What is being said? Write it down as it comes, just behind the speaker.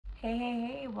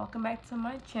Hey, welcome back to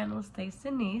my channel, Stacy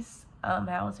Niece.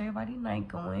 How's everybody night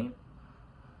going?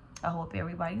 I hope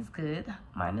everybody's good.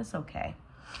 Mine is okay.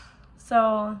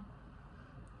 So,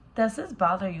 does this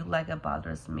bother you like it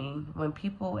bothers me? When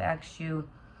people ask you,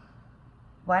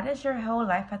 why does your whole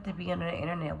life have to be on the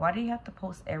internet? Why do you have to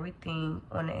post everything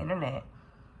on the internet?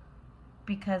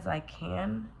 Because I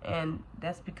can, and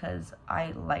that's because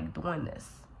I like doing this.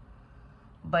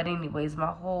 But anyways,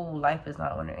 my whole life is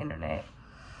not on the internet.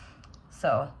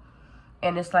 So,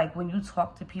 and it's like when you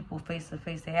talk to people face to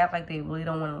face, they act like they really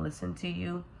don't want to listen to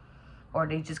you, or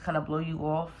they just kind of blow you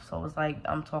off. So it's like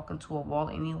I'm talking to a wall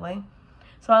anyway.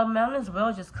 So I might as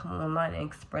well just come online and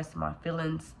express my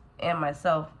feelings and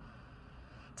myself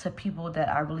to people that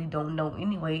I really don't know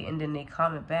anyway, and then they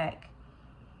comment back.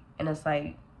 And it's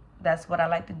like, that's what I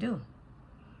like to do.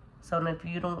 So if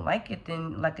you don't like it,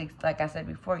 then like I said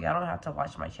before, y'all don't have to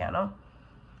watch my channel.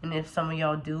 And if some of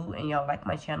y'all do and y'all like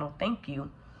my channel, thank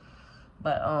you.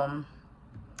 But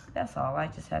that's all I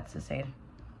just had to say,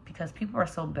 because people are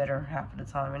so bitter half of the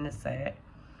time, and it's sad.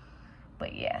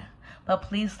 But yeah, but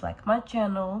please like my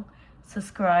channel,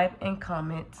 subscribe, and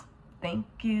comment. Thank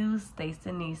you.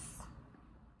 Stacy Niece.